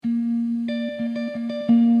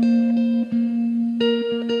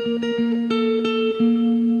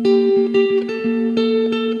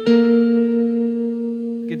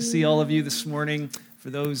of you this morning. For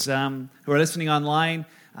those who are listening online,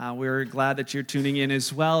 we're glad that you're tuning in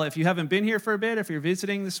as well. If you haven't been here for a bit, if you're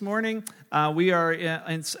visiting this morning, we are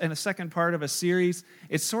in a second part of a series.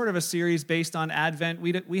 It's sort of a series based on Advent.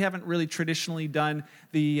 We haven't really traditionally done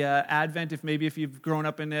the Advent. If you've grown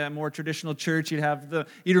up in a more traditional church, you'd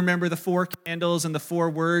remember the 4 candles and the 4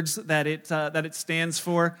 words that it stands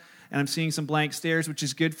for. And I'm seeing some blank stares, which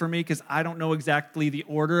is good for me because I don't know exactly the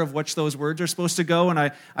order of which those words are supposed to go, and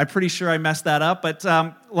I'm pretty sure I messed that up. But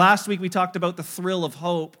last week we talked about the thrill of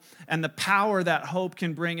hope and the power that hope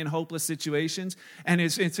can bring in hopeless situations. And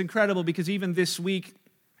it's incredible because even this week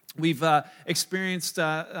we've experienced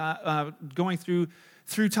going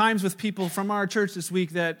through times with people from our church this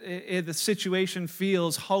week that the situation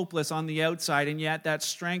feels hopeless on the outside, and yet that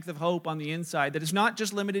strength of hope on the inside, that is not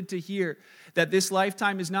just limited to here, that this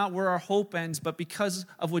lifetime is not where our hope ends, but because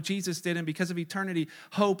of what Jesus did and because of eternity,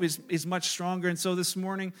 hope is much stronger. And so this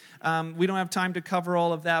morning, we don't have time to cover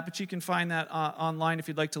all of that, but you can find that online if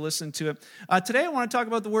you'd like to listen to it. Today I want to talk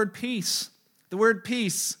about the word peace. The word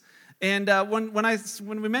peace. And when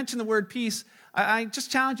we mention the word peace, I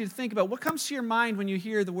just challenge you to think about what comes to your mind when you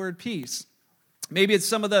hear the word peace. Maybe it's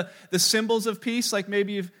some of the symbols of peace, like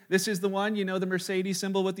maybe if this is the one, the Mercedes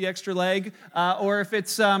symbol with the extra leg, or if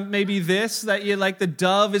it's maybe this, that you like the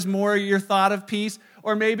dove is more your thought of peace,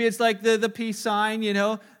 or maybe it's like the peace sign,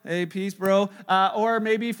 hey, peace, bro, or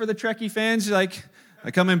maybe for the Trekkie fans, you're like,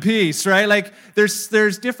 I come in peace, right? Like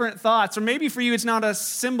there's different thoughts, or maybe for you it's not a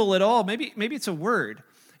symbol at all. Maybe it's a word.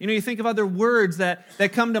 You think of other words that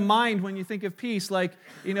come to mind when you think of peace, like,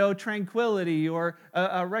 tranquility or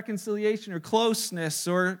reconciliation or closeness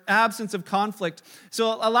or absence of conflict.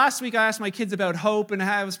 So last week I asked my kids about hope, and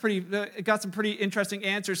I got some pretty interesting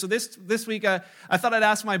answers. So this week I thought I'd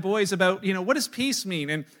ask my boys about, what does peace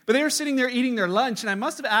mean? But they were sitting there eating their lunch, and I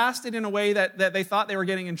must have asked it in a way that they thought they were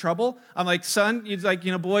getting in trouble. I'm like, son,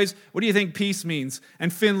 boys, what do you think peace means?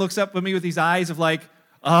 And Finn looks up at me with these eyes of like,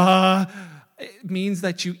 it means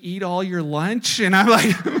that you eat all your lunch? And I'm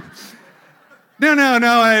like, no.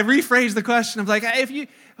 I rephrased the question. I'm like,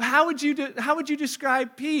 how would you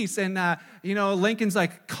describe peace? And Lincoln's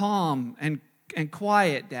like, calm and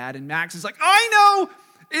quiet, Dad. And Max is like, I know,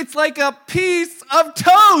 it's like a piece of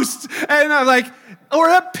toast. And I'm like,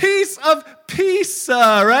 or a piece of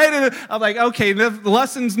pizza, right? And I'm like, okay, the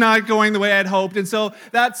lesson's not going the way I'd hoped, and so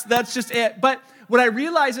that's just it. But what I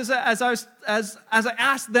realized is that as I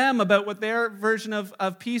asked them about what their version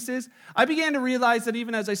of peace is, I began to realize that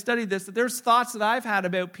even as I studied this, that there's thoughts that I've had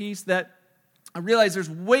about peace that I realize there's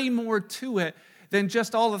way more to it than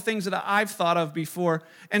just all the things that I've thought of before.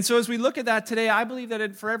 And so as we look at that today, I believe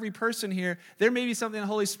that for every person here, there may be something the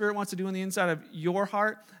Holy Spirit wants to do on the inside of your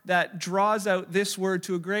heart that draws out this word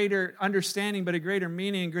to a greater understanding, but a greater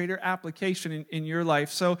meaning and greater application in your life.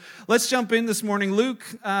 So let's jump in this morning. Luke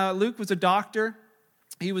was a doctor.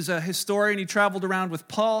 He was a historian. He traveled around with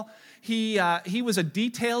Paul. He was a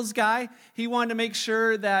details guy. He wanted to make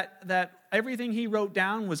sure that everything he wrote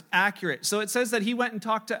down was accurate. So it says that he went and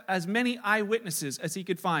talked to as many eyewitnesses as he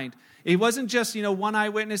could find. It wasn't just, one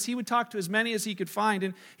eyewitness. He would talk to as many as he could find.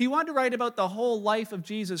 And he wanted to write about the whole life of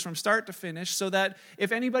Jesus from start to finish so that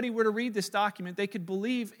if anybody were to read this document, they could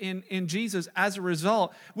believe in Jesus as a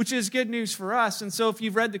result, which is good news for us. And so if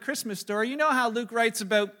you've read the Christmas story, you know how Luke writes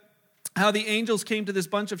about how the angels came to this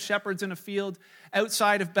bunch of shepherds in a field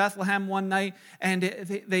outside of Bethlehem one night, and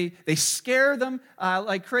they scare them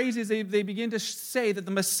like crazy as they begin to say that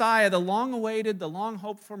the Messiah, the long-awaited, the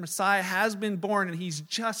long-hoped-for Messiah has been born, and he's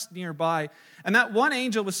just nearby. And that one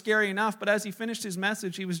angel was scary enough, but as he finished his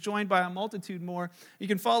message, he was joined by a multitude more. You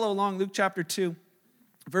can follow along, Luke chapter 2.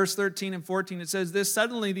 Verse 13 and 14, it says this,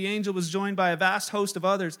 "Suddenly the angel was joined by a vast host of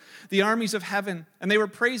others, the armies of heaven, and they were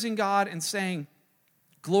praising God and saying,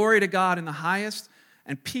 'Glory to God in the highest,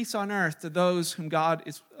 and peace on earth to those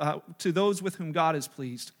with whom God is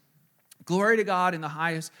pleased.'" Glory to God in the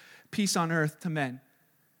highest, peace on earth to men.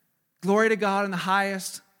 Glory to God in the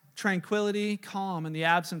highest, tranquility, calm, and the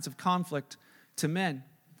absence of conflict to men.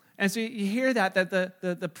 And so you hear that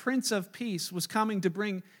the Prince of Peace was coming to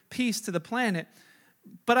bring peace to the planet.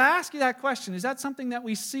 But I ask you that question, is that something that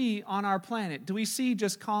we see on our planet? Do we see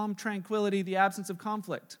just calm, tranquility, the absence of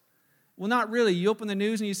conflict? Well, not really. You open the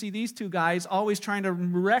news and you see these two guys always trying to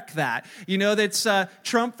wreck that. That's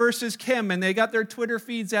Trump versus Kim, and they got their Twitter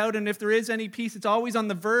feeds out, and if there is any peace, it's always on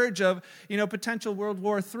the verge of, potential World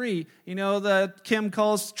War III. The Kim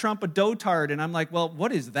calls Trump a dotard, and I'm like, well,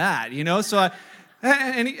 what is that? So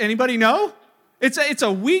anybody know? It's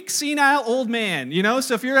a weak, senile old man,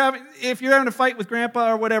 So if you're having a fight with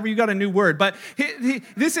grandpa or whatever, you got a new word. But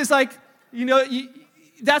this is like,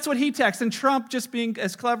 that's what he texts. And Trump, just being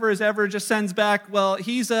as clever as ever, just sends back, well,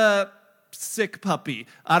 he's a sick puppy.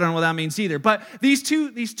 I don't know what that means either. But these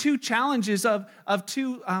two challenges of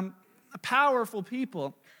two powerful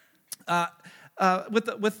people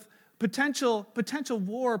with potential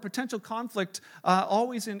war, potential conflict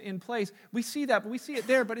always in place. We see that, but we see it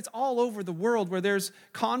there, but it's all over the world where there's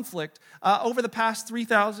conflict. Over the past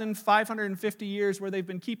 3,550 years where they've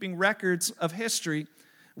been keeping records of history,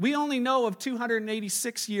 we only know of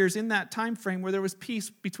 286 years in that time frame where there was peace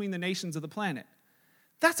between the nations of the planet.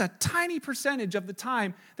 That's a tiny percentage of the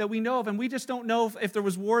time that we know of, and we just don't know if there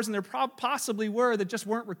was wars, and there possibly were that just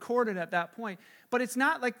weren't recorded at that point. But it's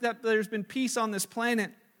not like that there's been peace on this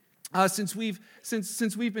planet since we've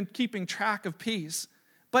been keeping track of peace.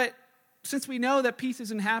 But since we know that peace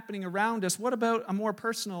isn't happening around us, what about a more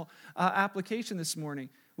personal application this morning?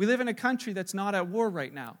 We live in a country that's not at war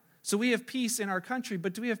right now. So we have peace in our country,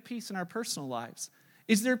 but do we have peace in our personal lives?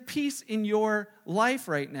 Is there peace in your life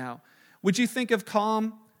right now? Would you think of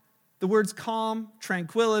calm, the words calm,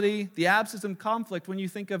 tranquility, the absence of conflict when you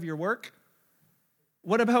think of your work?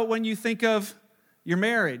 What about when you think of your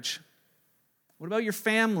marriage? What about your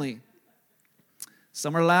family?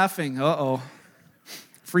 Some are laughing. Uh-oh.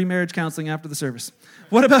 Free marriage counseling after the service.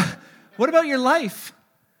 What about your life?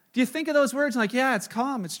 Do you think of those words like, yeah, it's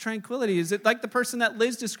calm, it's tranquility? Is it like the person that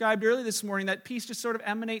Liz described earlier this morning, that peace just sort of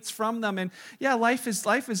emanates from them, and yeah, life is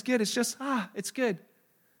good. It's just, it's good.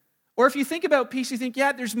 Or if you think about peace, you think,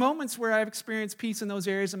 yeah, there's moments where I've experienced peace in those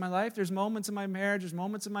areas of my life. There's moments in my marriage, there's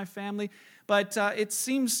moments in my family, but it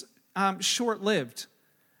seems short-lived.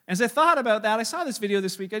 As I thought about that, I saw this video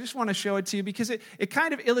this week. I just want to show it to you because it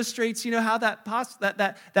kind of illustrates, how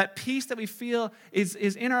that peace that we feel is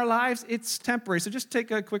in our lives, it's temporary. So just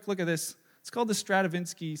take a quick look at this. It's called the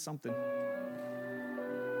Stravinsky something.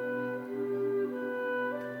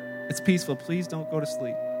 It's peaceful. Please don't go to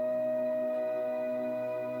sleep.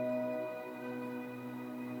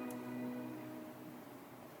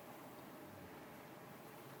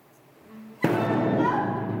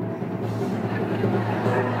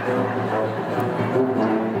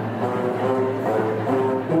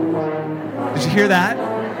 Did you hear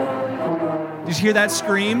that? Did you hear that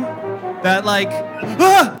scream? That like,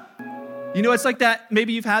 ah! It's like that,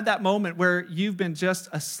 maybe you've had that moment where you've been just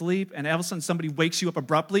asleep and all of a sudden somebody wakes you up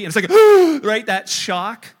abruptly and it's like, right, that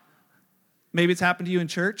shock. Maybe it's happened to you in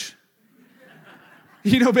church.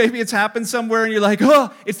 Maybe it's happened somewhere and you're like,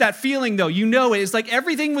 it's that feeling though. You know it. It's like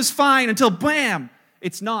everything was fine until bam,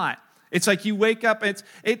 it's not. It's like you wake up,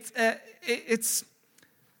 it's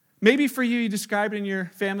maybe for you describe it in your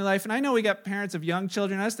family life. And I know we got parents of young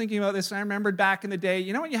children. I was thinking about this, and I remembered back in the day,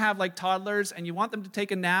 when you have like toddlers and you want them to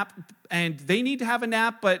take a nap, and they need to have a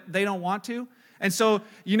nap, but they don't want to. And so,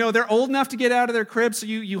 they're old enough to get out of their crib, so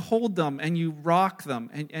you hold them and you rock them,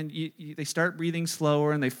 and they start breathing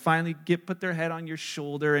slower, and they finally put their head on your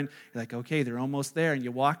shoulder, and you're like, okay, they're almost there, and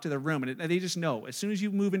you walk to the room, and they just know. As soon as you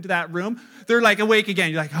move into that room, they're like awake again.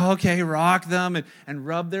 You're like, okay, rock them, and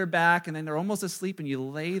rub their back, and then they're almost asleep, and you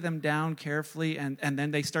lay them down carefully, and then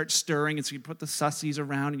they start stirring, and so you put the sussies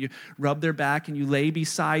around, and you rub their back, and you lay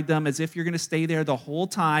beside them as if you're going to stay there the whole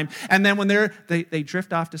time, and then when they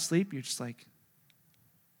drift off to sleep, you're just like,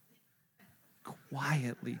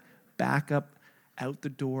 quietly back up out the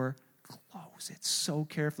door, close it so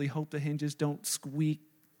carefully, hope the hinges don't squeak,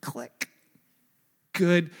 click.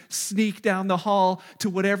 Good. Sneak down the hall to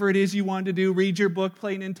whatever it is you want to do, read your book,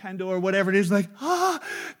 play Nintendo, or whatever it is, like,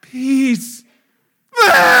 peace.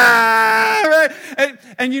 Right?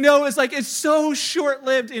 And it's like, it's so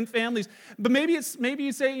short-lived in families. But maybe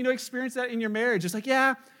you say, experience that in your marriage. It's like,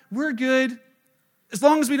 yeah, we're good as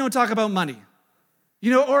long as we don't talk about money.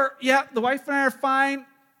 Or, yeah, the wife and I are fine.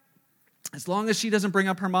 As long as she doesn't bring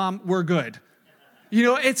up her mom, we're good.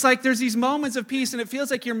 It's like there's these moments of peace, and it feels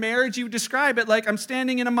like your marriage, you describe it like I'm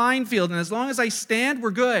standing in a minefield, and as long as I stand, we're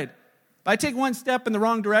good. If I take one step in the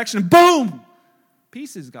wrong direction, boom,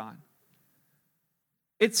 peace is gone.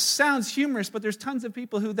 It sounds humorous, but there's tons of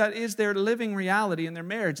people who that is their living reality in their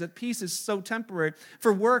marriage, that peace is so temporary.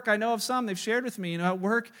 For work, I know of some, they've shared with me, at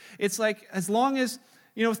work, it's like as long as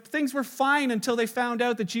things were fine until they found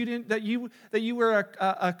out that you were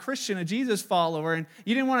a Christian, a Jesus follower, and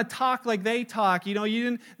you didn't want to talk like they talk.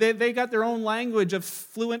 They got their own language of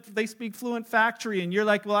fluent. They speak fluent factory, and you're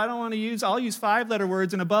like, well, I don't want to use. I'll use 5-letter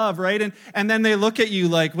words and above, right? And then they look at you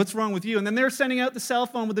like, what's wrong with you? And then they're sending out the cell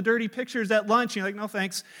phone with the dirty pictures at lunch. And you're like, no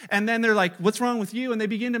thanks. And then they're like, what's wrong with you? And they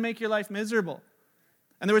begin to make your life miserable.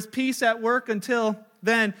 And there was peace at work until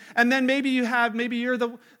then. And then maybe you're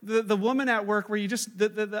the woman at work where you just,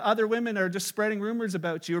 the other women are just spreading rumors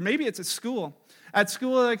about you. Or maybe it's at school. At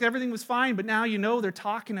school, like everything was fine, but now you know they're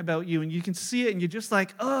talking about you and you can see it and you're just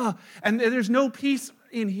like, oh, and there's no peace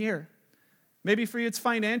in here. Maybe for you it's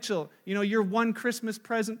financial. You know, you're one Christmas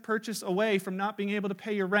present purchase away from not being able to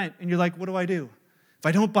pay your rent. And you're like, what do I do? If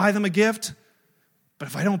I don't buy them a gift, but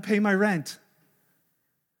if I don't pay my rent.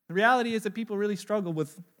 The reality is that people really struggle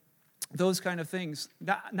with those kind of things,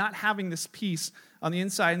 not having this peace on the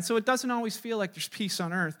inside. And so it doesn't always feel like there's peace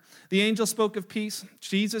on earth. The angel spoke of peace.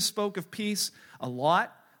 Jesus spoke of peace a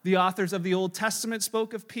lot. The authors of the Old Testament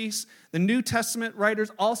spoke of peace. The New Testament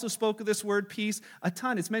writers also spoke of this word peace a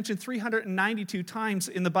ton. It's mentioned 392 times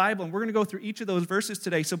in the Bible, and we're going to go through each of those verses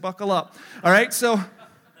today, so buckle up. All right,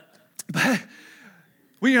 but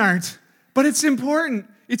we aren't. But it's important.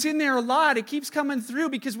 It's in there a lot. It keeps coming through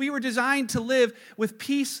because we were designed to live with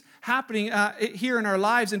peace happening here in our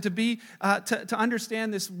lives and to be to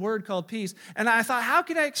understand this word called peace. And I thought, how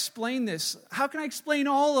can I explain this? How can I explain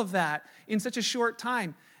all of that in such a short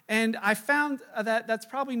time? And I found that that's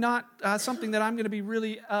probably not something that I'm going to be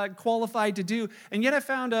really qualified to do. And yet I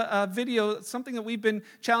found a video, something that we've been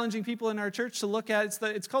challenging people in our church to look at.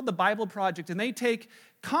 It's called the Bible Project. And they take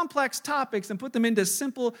complex topics and put them into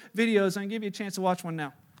simple videos. I'll give you a chance to watch one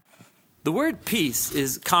now. The word peace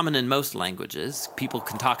is common in most languages. People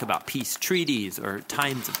can talk about peace treaties or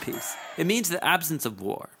times of peace. It means the absence of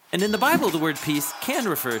war. And in the Bible, the word peace can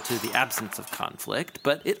refer to the absence of conflict,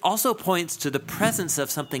 but it also points to the presence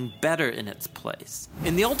of something better in its place.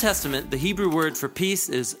 In the Old Testament, the Hebrew word for peace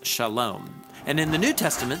is shalom. And in the New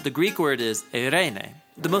Testament, the Greek word is eirene.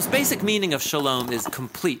 The most basic meaning of shalom is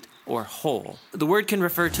complete or whole. The word can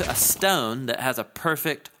refer to a stone that has a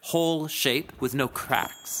perfect, whole shape with no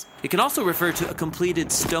cracks. It can also refer to a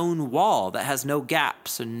completed stone wall that has no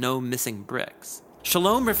gaps and no missing bricks.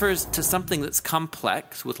 Shalom refers to something that's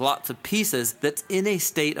complex with lots of pieces that's in a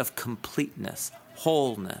state of completeness,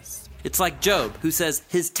 wholeness. It's like Job, who says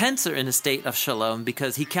his tents are in a state of shalom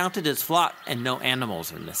because he counted his flock and no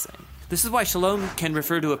animals are missing. This is why shalom can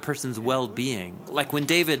refer to a person's well-being. Like when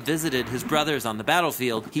David visited his brothers on the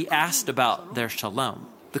battlefield, he asked about their shalom.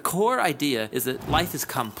 The core idea is that life is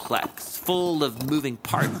complex, full of moving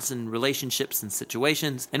parts and relationships and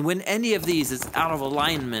situations, and when any of these is out of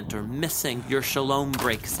alignment or missing, your shalom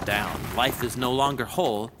breaks down. Life is no longer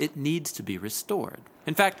whole, it needs to be restored.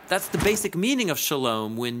 In fact, that's the basic meaning of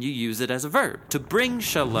shalom when you use it as a verb. To bring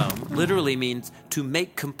shalom literally means to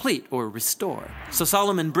make complete or restore. So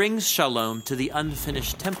Solomon brings shalom to the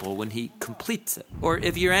unfinished temple when he completes it. Or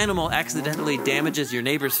if your animal accidentally damages your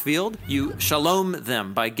neighbor's field, you shalom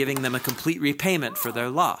them by giving them a complete repayment for their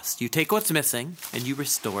loss. You take what's missing and you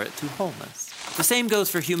restore it to wholeness. The same goes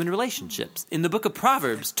for human relationships. In the book of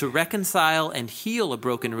Proverbs, to reconcile and heal a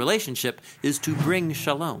broken relationship is to bring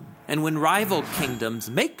shalom. And when rival kingdoms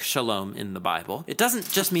make shalom in the Bible, it doesn't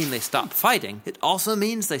just mean they stop fighting, it also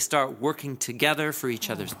means they start working together for each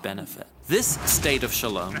other's benefit. This state of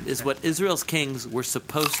shalom is what Israel's kings were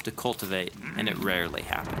supposed to cultivate, and it rarely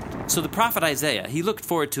happened. So the prophet Isaiah, he looked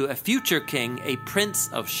forward to a future king, a prince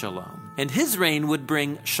of shalom. And his reign would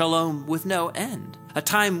bring shalom with no end. A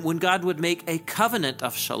time when God would make a covenant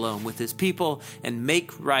of shalom with his people and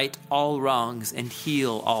make right all wrongs and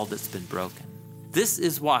heal all that's been broken. This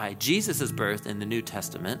is why Jesus' birth in the New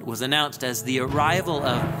Testament was announced as the arrival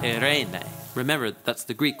of eirene. Remember, that's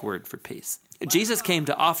the Greek word for peace. Jesus came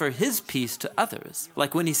to offer his peace to others,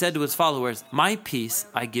 like when he said to his followers, "My peace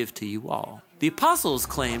I give to you all." The apostles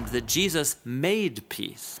claimed that Jesus made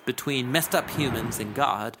peace between messed up humans and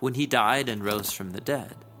God when he died and rose from the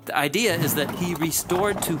dead. The idea is that he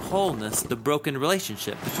restored to wholeness the broken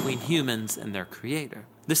relationship between humans and their creator.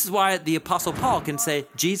 This is why the Apostle Paul can say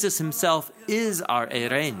Jesus himself is our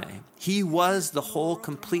eirene. He was the whole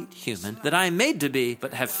complete human that I am made to be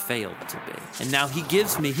but have failed to be. And now he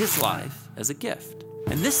gives me his life as a gift.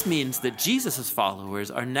 And this means that Jesus' followers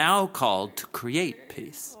are now called to create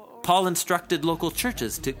peace. Paul instructed local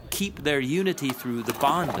churches to keep their unity through the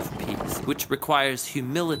bond of peace, which requires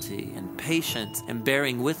humility and patience and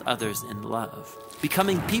bearing with others in love.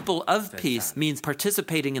 Becoming people of peace means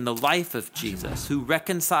participating in the life of Jesus, who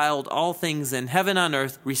reconciled all things in heaven and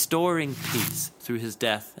earth, restoring peace through his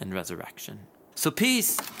death and resurrection. So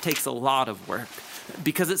peace takes a lot of work,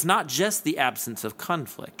 because it's not just the absence of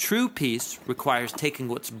conflict. True peace requires taking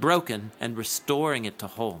what's broken and restoring it to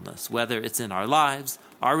wholeness, whether it's in our lives,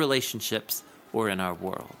 our relationships, or in our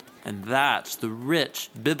world. And that's the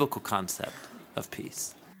rich biblical concept of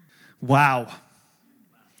peace. Wow.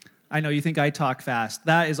 I know you think I talk fast.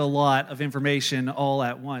 That is a lot of information all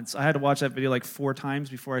at once. I had to watch that video like 4 times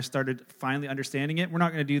before I started finally understanding it. We're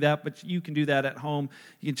not going to do that, but you can do that at home.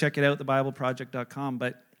 You can check it out, thebibleproject.com.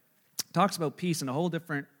 But it talks about peace in a whole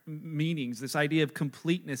different meanings, this idea of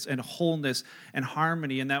completeness and wholeness and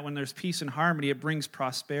harmony, and that when there's peace and harmony, it brings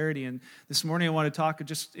prosperity. And this morning I want to talk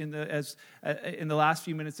just in the last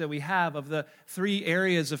few minutes that we have of the 3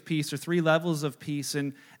 areas of peace or 3 levels of peace,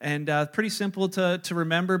 and pretty simple to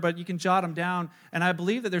remember, but you can jot them down. And I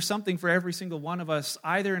believe that there's something for every single one of us,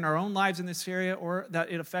 either in our own lives in this area or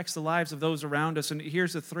that it affects the lives of those around us. And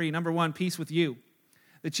here's the 3. Number 1, peace with you,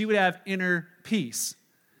 that you would have inner peace.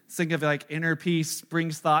 Think of like inner peace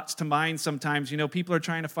brings thoughts to mind sometimes. You know, people are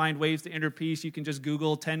trying to find ways to inner peace. You can just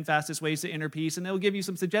Google 10 fastest ways to inner peace, and they'll give you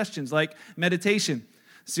some suggestions like meditation.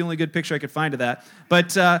 It's the only good picture I could find of that.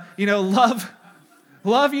 But,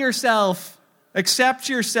 love yourself, accept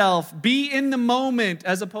yourself, be in the moment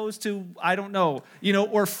as opposed to, I don't know,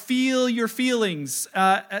 or feel your feelings,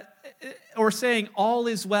 or saying all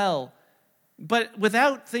is well. But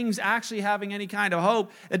without things actually having any kind of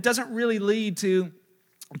hope, it doesn't really lead to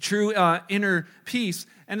true inner peace.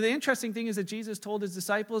 And the interesting thing is that Jesus told his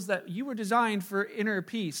disciples that you were designed for inner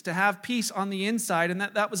peace, to have peace on the inside, and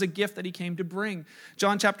that was a gift that he came to bring.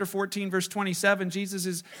 John chapter 14, verse 27, Jesus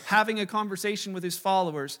is having a conversation with his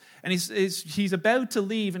followers, and he's about to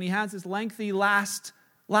leave, and he has this lengthy last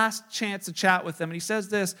chance to chat with them, and he says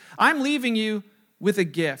this, I'm leaving you with a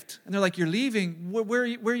gift. And they're like, you're leaving? Where are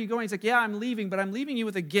you going? He's like, yeah, I'm leaving, but I'm leaving you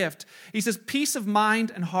with a gift. He says, peace of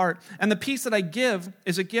mind and heart. And the peace that I give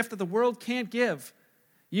is a gift that the world can't give.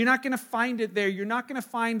 You're not going to find it there. You're not going to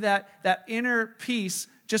find that inner peace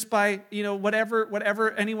just by,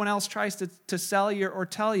 whatever anyone else tries to sell you or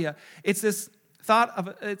tell you. It's this thought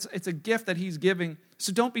of, it's a gift that he's giving.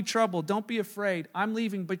 So don't be troubled. Don't be afraid. I'm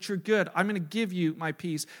leaving, but you're good. I'm going to give you my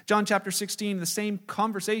peace. John chapter 16, the same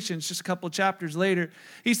conversation, it's just a couple chapters later.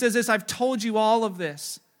 He says this, I've told you all of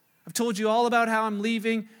this. I've told you all about how I'm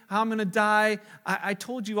leaving, how I'm going to die. I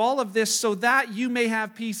told you all of this so that you may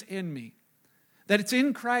have peace in me. That it's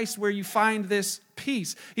in Christ where you find this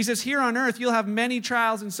peace. He says, here on earth, you'll have many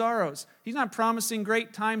trials and sorrows. He's not promising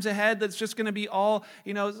great times ahead that's just going to be all,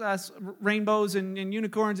 rainbows and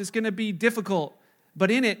unicorns. It's going to be difficult. But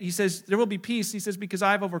in it, he says, there will be peace. He says, because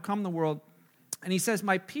I've overcome the world. And he says,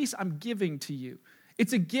 my peace I'm giving to you.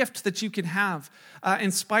 It's a gift that you can have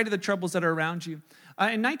in spite of the troubles that are around you.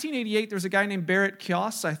 In 1988, there was a guy named Barrett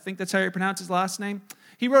Kios. I think that's how you pronounce his last name.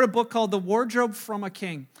 He wrote a book called The Wardrobe from a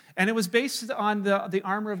King. And it was based on the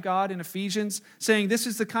armor of God in Ephesians, saying this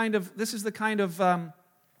is the kind of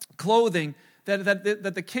clothing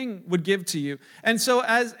that the king would give to you. And so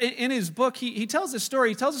as in his book, he tells this story.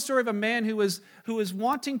 He tells the story of a man who was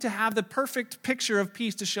wanting to have the perfect picture of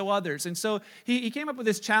peace to show others. And so he came up with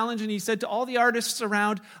this challenge, and he said to all the artists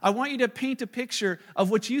around, I want you to paint a picture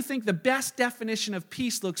of what you think the best definition of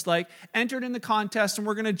peace looks like, enter it in the contest, and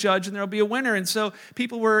we're going to judge, and there'll be a winner. And so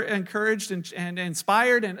people were encouraged and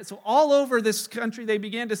inspired. And so all over this country, they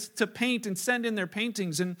began to paint and send in their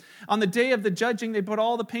paintings. And on the day of the judging, they put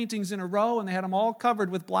all the paintings in a row, and they had them all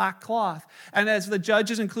covered with black cloth. And as the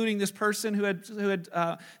judges, including this person who had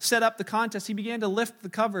set up the contest, he began to lift the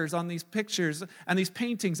covers on these pictures and these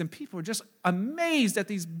paintings, and people were just amazed at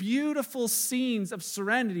these beautiful scenes of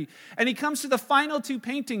serenity. And he comes to the final 2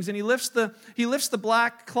 paintings, and he lifts the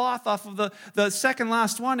black cloth off of the second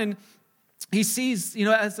last one, and he sees,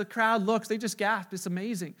 as the crowd looks, they just gasp. It's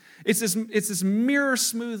amazing. It's this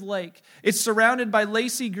mirror-smooth lake. It's surrounded by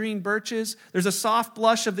lacy green birches. There's a soft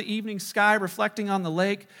blush of the evening sky reflecting on the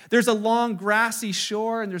lake. There's a long grassy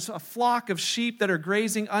shore, and there's a flock of sheep that are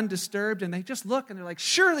grazing undisturbed. And they just look, and they're like,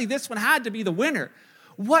 surely this one had to be the winner.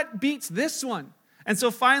 What beats this one? And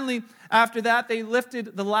so finally, after that, they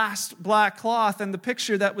lifted the last black cloth, and the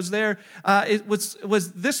picture that was there it was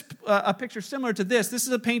this a picture similar to this. This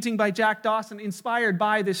is a painting by Jack Dawson, inspired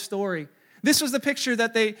by this story. This was the picture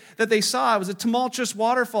that they saw. It was a tumultuous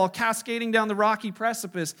waterfall cascading down the rocky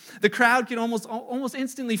precipice. The crowd could almost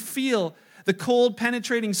instantly feel the cold,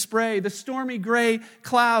 penetrating spray, the stormy gray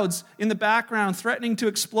clouds in the background threatening to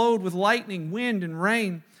explode with lightning, wind, and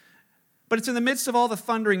rain. But it's in the midst of all the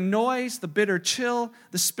thundering noise, the bitter chill,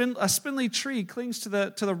 a spindly tree clings to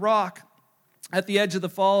the rock at the edge of the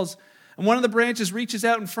falls. And one of the branches reaches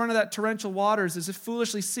out in front of that torrential waters as if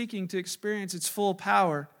foolishly seeking to experience its full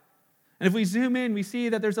power. And if we zoom in, we see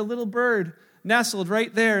that there's a little bird nestled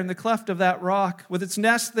right there in the cleft of that rock, with its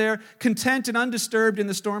nest there, content and undisturbed in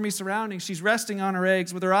the stormy surroundings. She's resting on her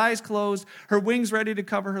eggs, with her eyes closed, her wings ready to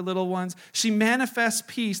cover her little ones. She manifests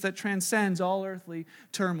peace that transcends all earthly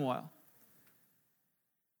turmoil.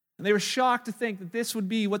 And they were shocked to think that this would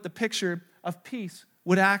be what the picture of peace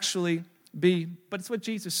would actually be. But it's what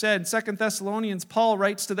Jesus said. In 2 Thessalonians, Paul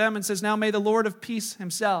writes to them and says, now may the Lord of peace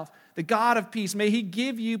himself, the God of peace, may he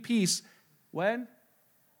give you peace. When?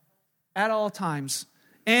 At all times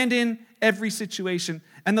and in every situation.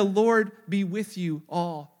 And the Lord be with you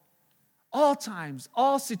all. All times,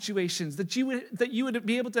 all situations, that you would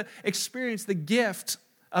be able to experience the gift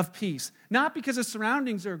of peace. Not because the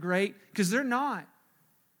surroundings are great, because they're not.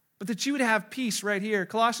 But that you would have peace right here.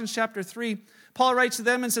 Colossians chapter 3, Paul writes to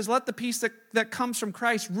them and says, let the peace that comes from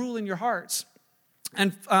Christ rule in your hearts.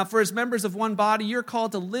 And for as members of one body, you're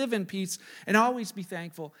called to live in peace and always be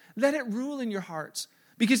thankful. Let it rule in your hearts.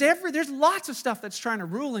 Because there's lots of stuff that's trying to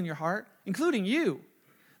rule in your heart, including you.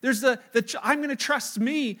 There's I'm going to trust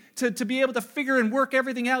me to be able to figure and work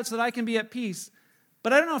everything out so that I can be at peace.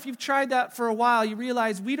 But I don't know if you've tried that for a while, you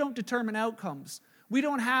realize we don't determine outcomes. We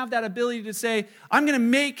don't have that ability to say, I'm going to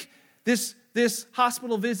make this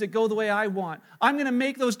hospital visit go the way I want. I'm going to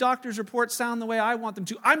make those doctor's reports sound the way I want them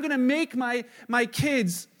to. I'm going to make my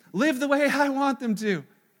kids live the way I want them to.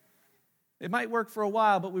 It might work for a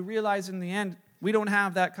while, but we realize in the end, we don't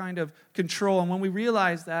have that kind of control. And when we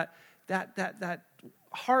realize that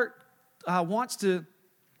heart wants to,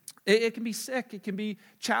 it can be sick, it can be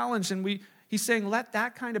challenged. And he's saying, let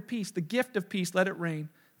that kind of peace, the gift of peace, let it reign.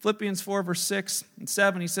 Philippians 4, verse 6 and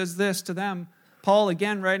 7, he says this to them. Paul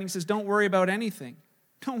again writing, says, don't worry about anything.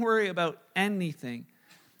 Don't worry about anything.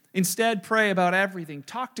 Instead, pray about everything.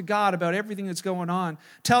 Talk to God about everything that's going on.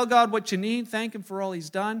 Tell God what you need. Thank him for all he's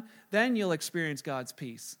done. Then you'll experience God's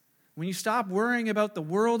peace. When you stop worrying about the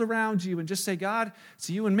world around you and just say, God, it's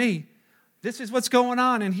you and me. This is what's going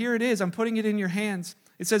on, and here it is. I'm putting it in your hands.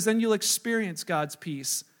 It says, then you'll experience God's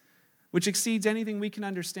peace, which exceeds anything we can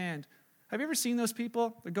understand. Have you ever seen those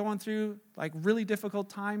people? They're going through like really difficult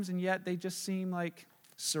times, and yet they just seem like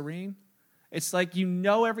serene. It's like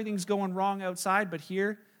everything's going wrong outside, but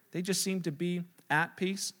here they just seem to be at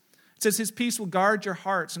peace. It says his peace will guard your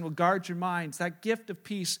hearts and will guard your minds. That gift of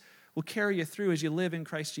peace will carry you through as you live in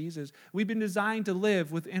Christ Jesus. We've been designed to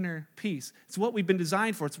live with inner peace. It's what we've been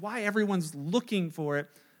designed for. It's why everyone's looking for it,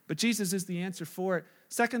 but Jesus is the answer for it.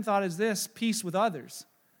 Second thought is this, peace with others.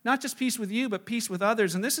 Not just peace with you, but peace with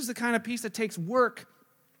others. And this is the kind of peace that takes work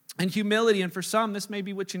and humility. And for some, this may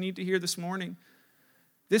be what you need to hear this morning.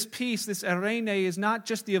 This peace, this eirene, is not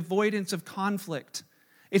just the avoidance of conflict.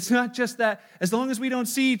 It's not just that as long as we don't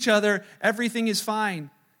see each other, everything is fine.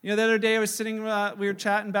 The other day I was sitting, we were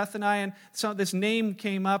chatting, Beth and I, and this name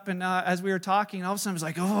came up, and as we were talking, all of a sudden I was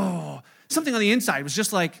like, oh, something on the inside was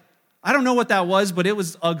just like, I don't know what that was, but it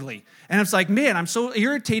was ugly. And it's like, man, I'm so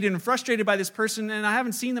irritated and frustrated by this person, and I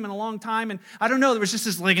haven't seen them in a long time, and I don't know, there was just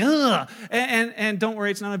this like, ugh. And don't worry,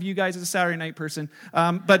 it's none of you guys, it's a Saturday night person.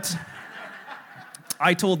 But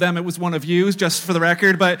I told them it was one of you, just for the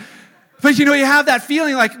record, but you have that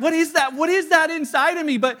feeling like, what is that? What is that inside of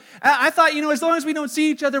me? But I thought, as long as we don't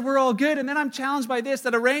see each other, we're all good. And then I'm challenged by this,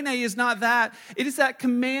 that eirene is not that. It is that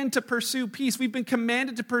command to pursue peace. We've been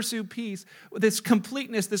commanded to pursue peace, this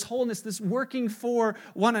completeness, this wholeness, this working for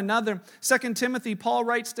one another. 2 Timothy, Paul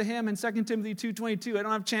writes to him in 2 Timothy 2:22. I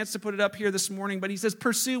don't have a chance to put it up here this morning, but he says,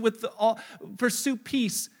 pursue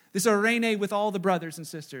peace, this eirene with all the brothers and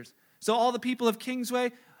sisters. So all the people of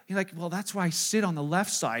Kingsway, you're like, well, that's why I sit on the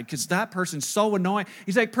left side, because that person's so annoying.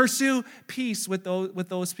 He's like, pursue peace with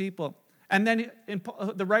those people. And then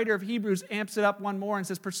the writer of Hebrews amps it up one more and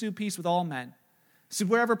says, pursue peace with all men. So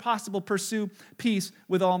wherever possible, pursue peace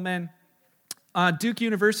with all men. Duke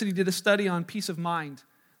University did a study on peace of mind.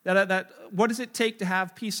 That what does it take to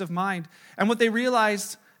have peace of mind? And what they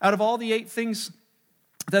realized, out of all the 8 things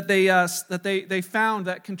that they found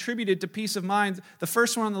that contributed to peace of mind, the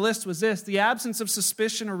first one on the list was this: the absence of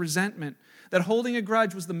suspicion or resentment. That holding a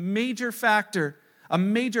grudge was a major factor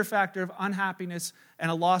of unhappiness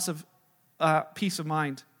and a loss of peace of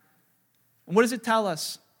mind. And what does it tell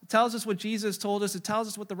us? It tells us what Jesus told us. It tells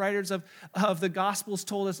us what the writers of the Gospels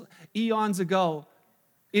told us eons ago,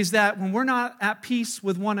 is that when we're not at peace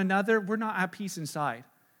with one another, we're not at peace inside.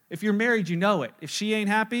 If you're married, you know it. If she ain't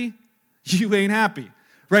happy, you ain't happy.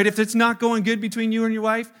 Right? If it's not going good between you and your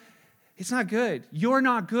wife, it's not good. You're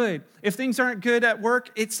not good. If things aren't good at work,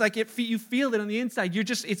 it's like you feel it on the inside.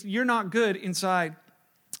 You're not good inside.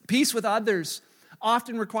 Peace with others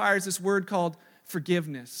often requires this word called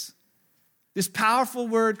forgiveness. This powerful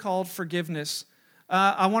word called forgiveness.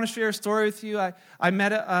 I want to share a story with you. I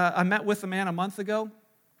met with a man a month ago.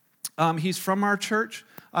 He's from our church.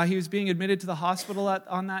 He was being admitted to the hospital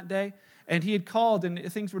on that day, and he had called, and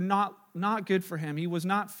things were not good for him. He was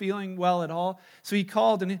not feeling well at all. So he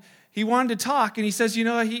called, and he wanted to talk, and he says,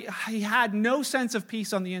 he had no sense of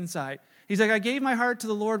peace on the inside. He's like, I gave my heart to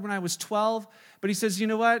the Lord when I was 12, but he says, you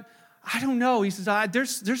know what? I don't know. He says,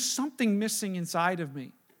 there's something missing inside of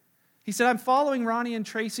me. He said, I'm following Ronnie and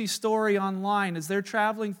Tracy's story online as they're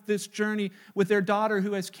traveling this journey with their daughter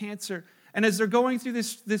who has cancer. And as they're going through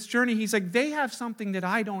this journey, he's like, they have something that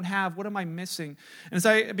I don't have. What am I missing? And as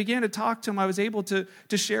I began to talk to him, I was able to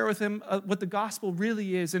share with him what the gospel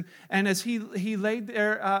really is. And as he laid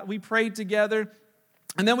there, we prayed together.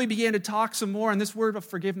 And then we began to talk some more, and this word of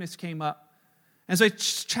forgiveness came up. And so I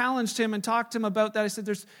challenged him and talked to him about that. I said,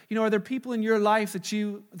 are there people in your life that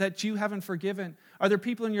you haven't forgiven? Are there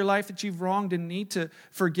people in your life that you've wronged and need to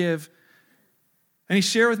forgive? And he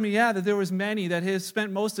shared with me, that there was many that has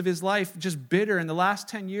spent most of his life just bitter, in the last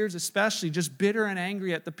 10 years especially, just bitter and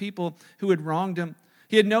angry at the people who had wronged him.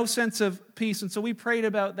 He had no sense of peace. And so we prayed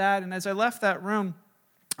about that. And as I left that room,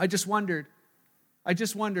 I just wondered,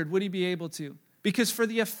 would he be able to? Because for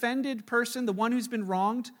the offended person, the one who's been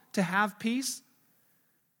wronged, to have peace,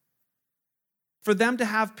 for them to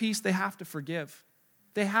have peace, they have to forgive.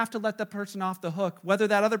 They have to let that person off the hook, whether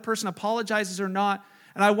that other person apologizes or not.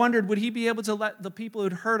 And I wondered, would he be able to let the people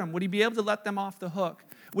who'd hurt him, would he be able to let them off the hook?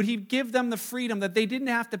 Would he give them the freedom that they didn't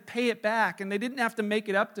have to pay it back and they didn't have to make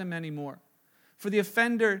it up to him anymore? For the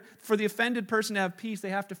offended person to have peace, they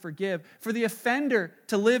have to forgive. For the offender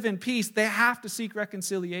to live in peace, they have to seek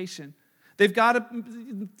reconciliation. They've got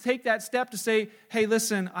to take that step to say, hey,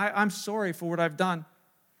 listen, I'm sorry for what I've done.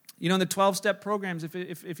 In the 12-step programs,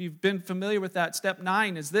 if you've been familiar with that, step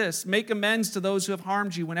 9 is this: make amends to those who have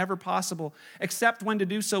harmed you whenever possible, except when to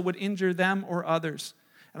do so would injure them or others.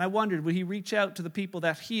 And I wondered, would he reach out to the people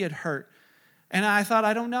that he had hurt? And I thought,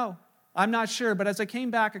 I don't know. I'm not sure. But as I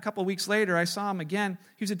came back a couple weeks later, I saw him again.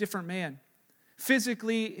 He was a different man.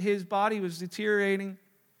 Physically, his body was deteriorating.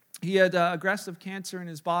 He had aggressive cancer in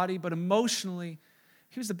his body, but emotionally,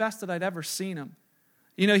 he was the best that I'd ever seen him.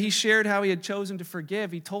 He shared how he had chosen to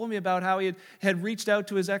forgive. He told me about how he had reached out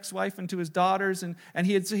to his ex-wife and to his daughters, and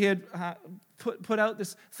he had put out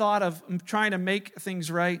this thought of trying to make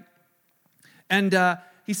things right. And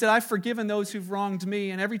he said, I've forgiven those who've wronged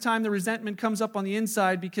me, and every time the resentment comes up on the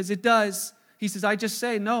inside, because it does, he says, I just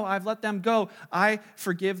say, no, I've let them go. I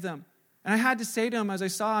forgive them. And I had to say to him as I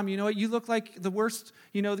saw him, you look like the worst,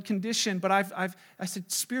 the condition, but I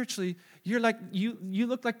said, spiritually, you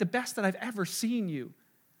look like the best that I've ever seen you.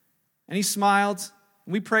 And he smiled,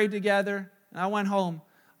 and we prayed together, and I went home.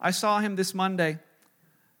 I saw him this Monday.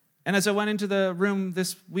 And as I went into the room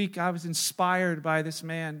this week, I was inspired by this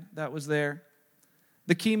man that was there.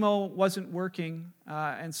 The chemo wasn't working,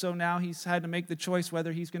 and so now he's had to make the choice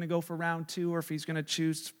whether he's going to go for round 2 or if he's going to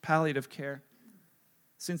choose palliative care.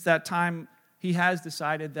 Since that time, he has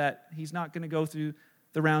decided that he's not going to go through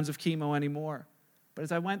the rounds of chemo anymore. But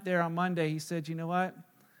as I went there on Monday, he said, you know what?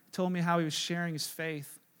 He told me how he was sharing his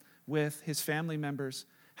faith with his family members,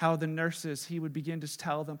 how the nurses, he would begin to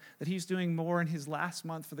tell them that he's doing more in his last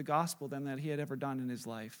month for the gospel than that he had ever done in his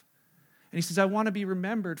life. And he says, I want to be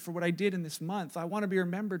remembered for what I did in this month. I want to be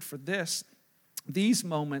remembered for these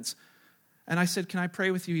moments. And I said, can I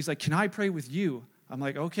pray with you? He's like, can I pray with you? I'm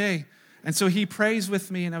like, okay. And so he prays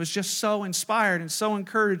with me, and I was just so inspired and so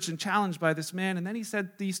encouraged and challenged by this man. And then he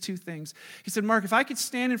said these 2 things. He said, Mark, if I could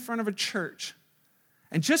stand in front of a church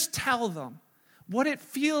and just tell them what it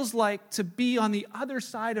feels like to be on the other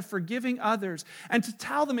side of forgiving others, and to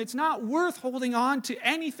tell them it's not worth holding on to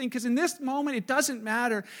anything because in this moment it doesn't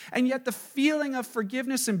matter, and yet the feeling of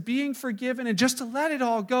forgiveness and being forgiven and just to let it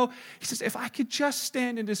all go, he says, if I could just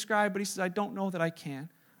stand and describe, but he says, I don't know that I can.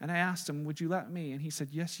 And I asked him, would you let me? And he said,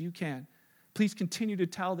 yes, you can. Please continue to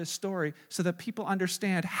tell this story so that people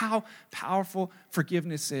understand how powerful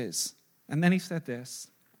forgiveness is. And then he said this: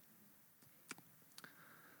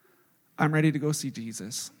 I'm ready to go see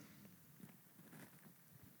Jesus.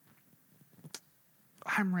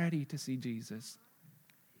 I'm ready to see Jesus.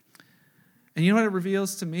 And you know what it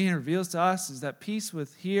reveals to me and reveals to us is that peace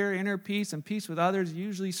with here, inner peace, and peace with others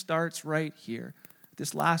usually starts right here.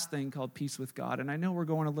 This last thing called peace with God. And I know we're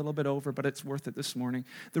going a little bit over, but it's worth it this morning.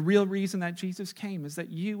 The real reason that Jesus came is that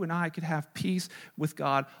you and I could have peace with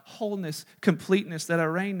God, wholeness, completeness, that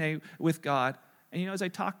reign with God. And as I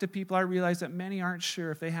talk to people, I realize that many aren't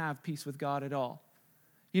sure if they have peace with God at all.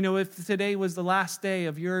 If today was the last day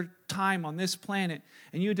of your time on this planet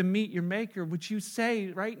and you had to meet your Maker, would you say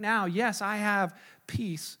right now, yes, I have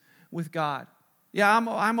peace with God? Yeah,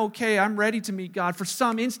 I'm okay. I'm ready to meet God. For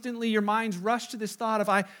some, instantly your minds rush to this thought of,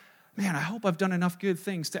 I hope I've done enough good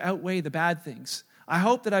things to outweigh the bad things. I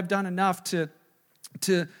hope that I've done enough to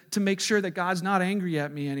make sure that God's not angry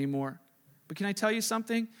at me anymore. But can I tell you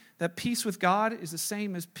something? that peace with God is the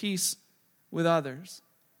same as peace with others.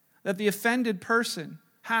 That the offended person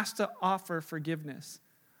has to offer forgiveness.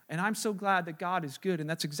 And I'm so glad that God is good, and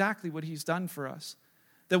that's exactly what he's done for us.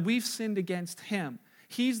 That we've sinned against him.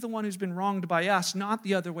 He's the one who's been wronged by us, not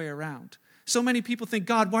the other way around. So many people think,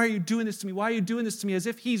 God, why are you doing this to me? Why are you doing this to me? As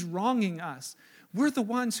if he's wronging us. We're the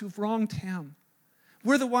ones who've wronged him.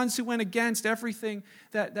 We're the ones who went against everything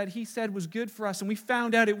that he said was good for us, and we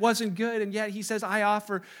found out it wasn't good, and yet he says, I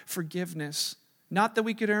offer forgiveness. Not that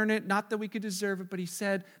we could earn it, not that we could deserve it, but he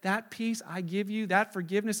said, that peace I give you, that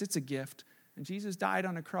forgiveness, it's a gift. And Jesus died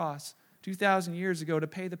on a cross 2,000 years ago to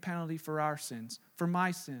pay the penalty for our sins, for my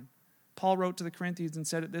sin. Paul wrote to the Corinthians and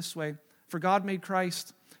said it this way, for God made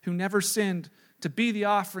Christ, who never sinned, to be the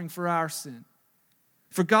offering for our sin.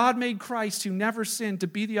 For God made Christ, who never sinned, to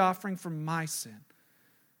be the offering for my sin,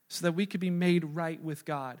 so that we could be made right with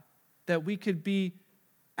God, that we could be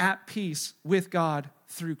at peace with God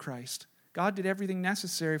through Christ. God did everything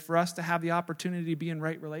necessary for us to have the opportunity to be in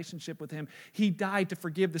right relationship with him. He died to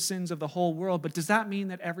forgive the sins of the whole world, but does that mean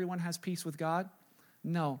that everyone has peace with God?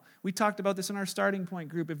 No. We talked about this in our starting point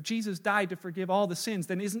group. If Jesus died to forgive all the sins,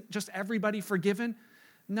 then isn't just everybody forgiven?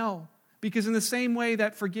 No. Because in the same way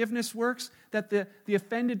that forgiveness works, that the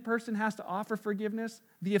offended person has to offer forgiveness,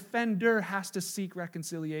 the offender has to seek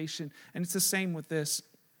reconciliation. And it's the same with this.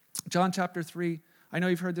 John chapter 3, I know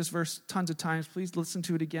you've heard this verse tons of times. Please listen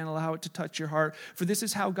to it again. Allow it to touch your heart. For this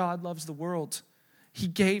is how God loves the world. He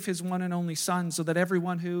gave his one and only Son so that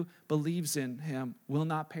everyone who believes in him will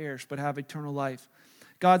not perish but have eternal life.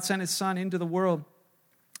 God sent his Son into the world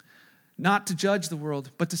not to judge the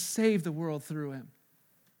world, but to save the world through him.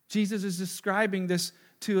 Jesus is describing this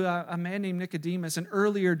to a man named Nicodemus. And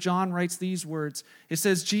earlier, John writes these words. It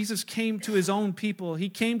says, Jesus came to his own people. He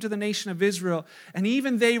came to the nation of Israel, and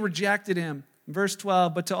even they rejected him. Verse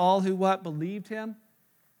 12, but to all who what? Believed him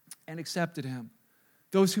and accepted him.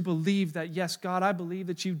 Those who believe that, yes, God, I believe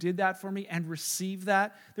that you did that for me, and receive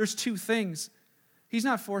that. There's two things. He's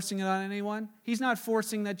not forcing it on anyone. He's not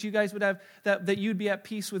forcing that you guys would have, that you'd be at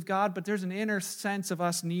peace with God, but there's an inner sense of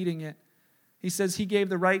us needing it. He says he gave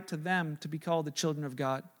the right to them to be called the children of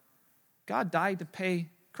God. Christ died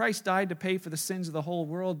to pay for the sins of the whole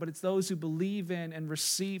world, but it's those who believe in and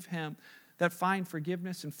receive him that find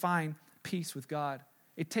forgiveness and find peace with God.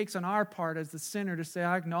 It takes on our part as the sinner to say,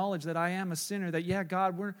 I acknowledge that I am a sinner, that, yeah,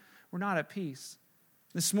 God, we're not at peace.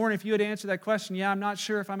 This morning, if you had answered that question, yeah, I'm not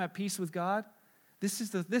sure if I'm at peace with God, this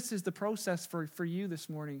is the process for you this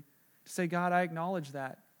morning. To say, God, I acknowledge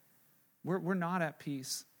that. We're not at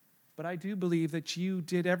peace. But I do believe that you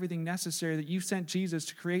did everything necessary, that you sent Jesus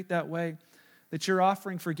to create that way, that you're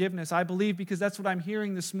offering forgiveness. I believe because that's what I'm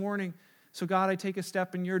hearing this morning. So God, I take a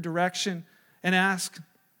step in your direction and ask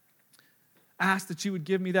that you would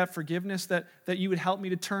give me that forgiveness, that you would help me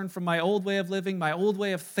to turn from my old way of living, my old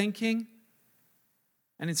way of thinking,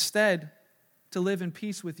 and instead to live in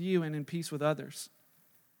peace with you and in peace with others.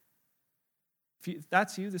 If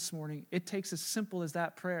that's you this morning, it takes as simple as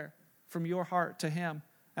that prayer from your heart to him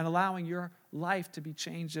and allowing your life to be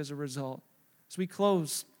changed as a result. As we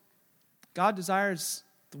close, God desires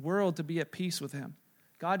the world to be at peace with him.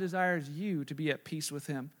 God desires you to be at peace with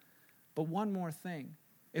him. But one more thing.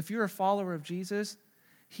 If you're a follower of Jesus,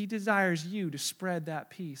 he desires you to spread that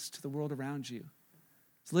peace to the world around you.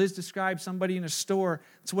 As Liz described somebody in a store,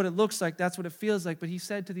 it's what it looks like, that's what it feels like. But he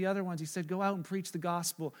said to the other ones, he said, go out and preach the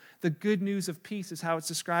gospel. The good news of peace is how it's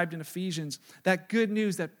described in Ephesians. That good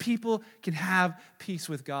news that people can have peace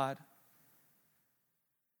with God.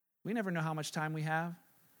 We never know how much time we have.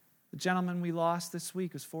 The gentleman we lost this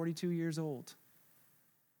week was 42 years old.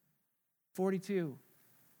 42.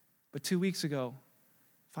 But 2 weeks ago,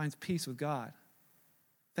 finds peace with God.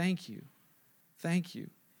 Thank you. Thank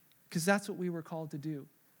you. Because that's what we were called to do.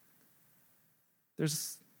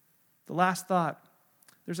 There's the last thought.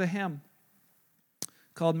 There's a hymn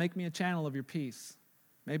called Make Me a Channel of Your Peace.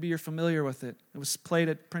 Maybe you're familiar with it. It was played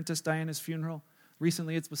at Princess Diana's funeral.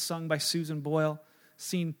 Recently it was sung by Susan Boyle,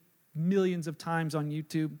 seen millions of times on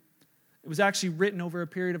YouTube. It was actually written over a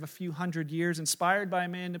period of a few hundred years, inspired by a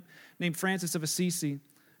man named Francis of Assisi.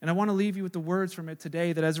 And I want to leave you with the words from it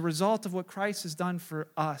today, that as a result of what Christ has done for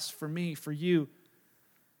us, for me, for you,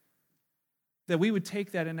 that we would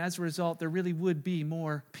take that, and as a result, there really would be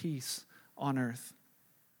more peace on earth.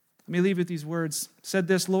 Let me leave you with these words. It said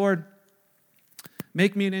this, Lord,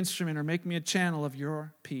 make me an instrument or make me a channel of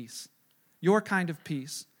your peace, your kind of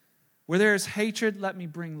peace. Where there is hatred, let me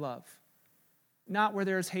bring love. Not where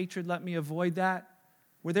there is hatred, let me avoid that.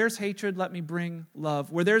 Where there's hatred, let me bring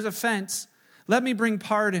love. Where there's offense, let me bring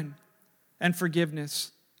pardon and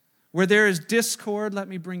forgiveness. Where there is discord, let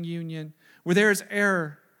me bring union. Where there is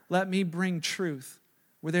error, let me bring truth.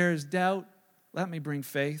 Where there is doubt, let me bring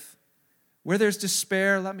faith. Where there's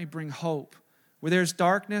despair, let me bring hope. Where there's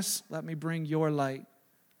darkness, let me bring your light.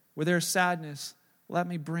 Where there's sadness, let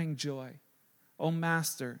me bring joy. O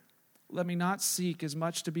Master, let me not seek as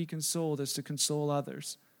much to be consoled as to console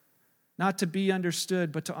others. Not to be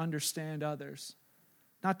understood, but to understand others.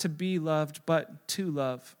 Not to be loved, but to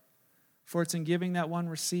love. For it's in giving that one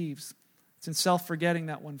receives. It's in self-forgetting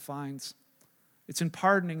that one finds. It's in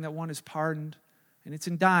pardoning that one is pardoned. And it's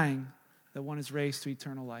in dying that one is raised to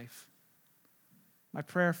eternal life. My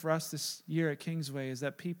prayer for us this year at Kingsway is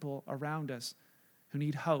that people around us who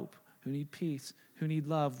need hope, who need peace, who need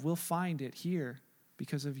love, will find it here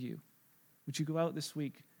because of you. Would you go out this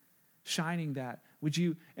week shining that? Would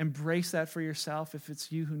you embrace that for yourself if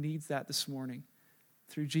it's you who needs that this morning?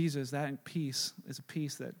 Through Jesus, that peace is a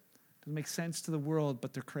peace that doesn't make sense to the world,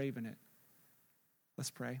 but they're craving it.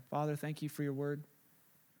 Let's pray. Father, thank you for your word.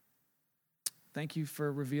 Thank you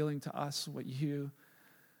for revealing to us what your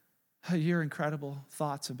incredible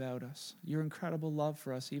thoughts about us, your incredible love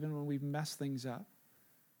for us, even when we've messed things up,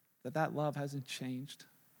 that love hasn't changed.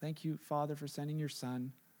 Thank you, Father, for sending your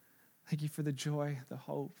Son. Thank you for the joy, the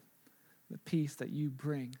hope, the peace that you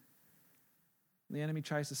bring. The enemy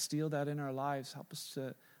tries to steal that in our lives. Help us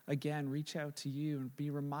to, again, reach out to you and be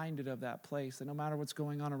reminded of that place, that no matter what's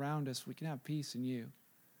going on around us, we can have peace in you.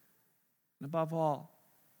 And above all,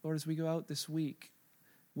 Lord, as we go out this week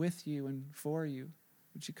with you and for you,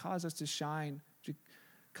 would you cause us to shine? Would you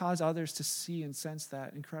cause others to see and sense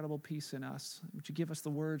that incredible peace in us? Would you give us the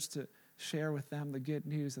words to share with them the good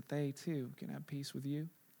news that they too can have peace with you?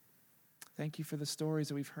 Thank you for the stories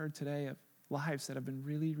that we've heard today of lives that have been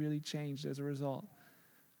really, really changed as a result.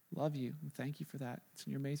 Love you and thank you for that. It's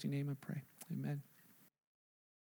in your amazing name I pray. Amen.